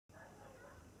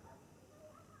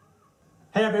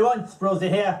Hey everyone, Sprawlsy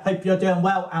here, hope you're doing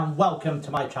well and welcome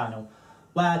to my channel,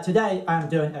 where today I'm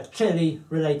doing a chili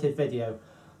related video.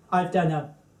 I've done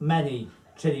many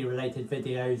chili related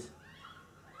videos,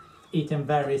 eating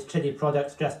various chili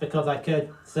products just because I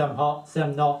could, some hot,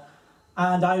 some not,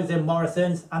 and I was in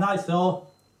Morrison's and I saw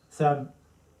some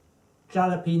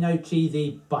jalapeno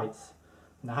cheesy bites,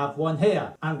 and I have one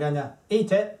here. I'm gonna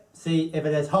eat it, see if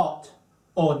it is hot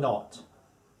or not.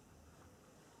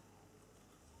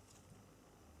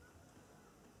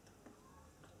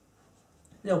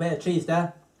 A little bit of cheese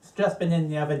there. It's just been in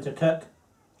the oven to cook,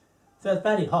 so it's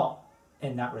very hot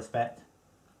in that respect.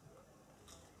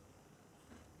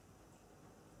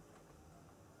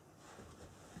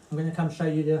 I'm going to come show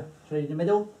you the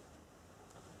middle.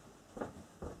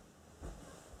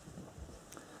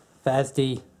 There's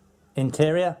the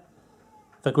interior.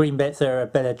 The green bits are a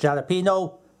bit of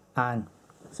jalapeno and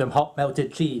some hot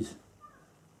melted cheese.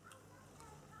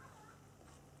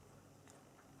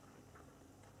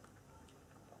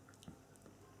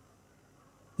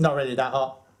 Not really that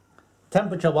hot.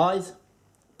 Temperature wise,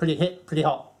 pretty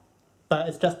hot. But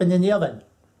it's just been in the oven,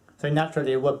 so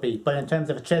naturally it would be. But in terms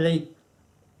of a chili,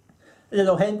 a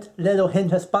little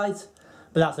hint of spice,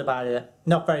 but that's about it.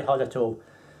 Not very hot at all.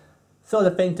 Sort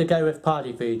of thing to go with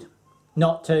party food,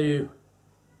 not to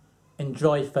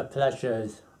enjoy the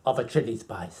pleasures of a chili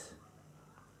spice.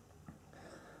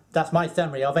 That's my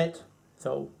summary of it.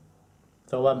 So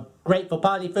great for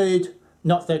party food.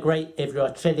 Not so great if you're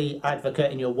a chili advocate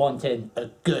and you're wanting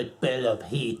a good bit of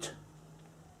heat.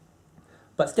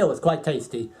 But still, it's quite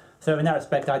tasty. So in that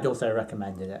respect, I'd also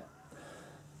recommend it.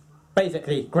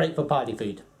 Basically, great for party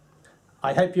food.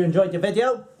 I hope you enjoyed the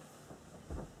video.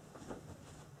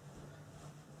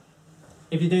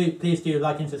 If you do, please do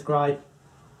like and subscribe.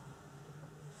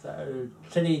 So,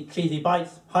 chili cheesy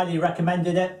bites, highly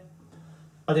recommended it.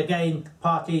 But again,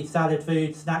 party, salad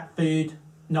food, snack food,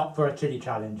 not for a chili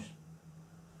challenge.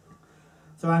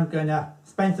 So I'm going to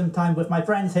spend some time with my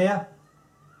friends here,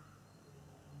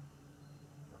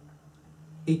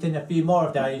 eating a few more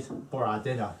of those for our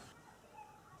dinner.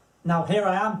 Now here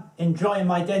I am, enjoying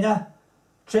my dinner,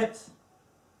 chips,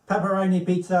 pepperoni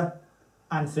pizza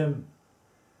and some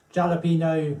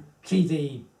jalapeno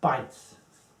cheesy bites.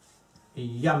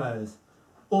 Yummers.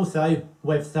 Also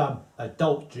with some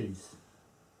adult juice.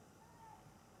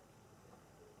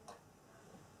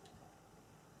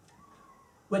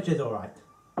 Which is alright.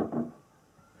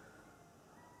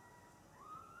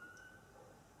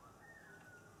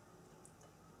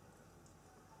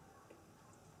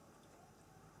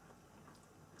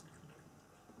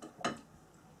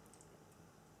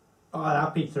 Oh,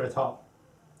 that pizza is hot.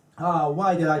 Oh,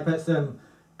 why did I put some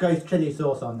ghost chili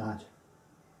sauce on that?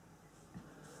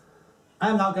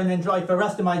 I'm now going to enjoy the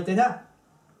rest of my dinner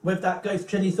with that ghost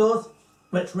chili sauce,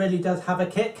 which really does have a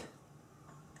kick.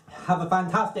 Have a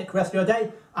fantastic rest of your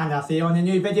day, and I'll see you on a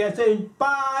new video soon.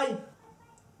 Bye!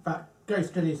 That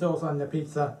ghost chili sauce on the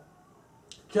pizza.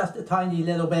 Just a tiny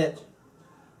little bit.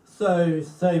 So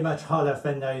much hotter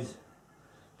than those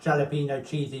jalapeno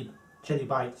cheesy chili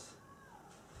bites.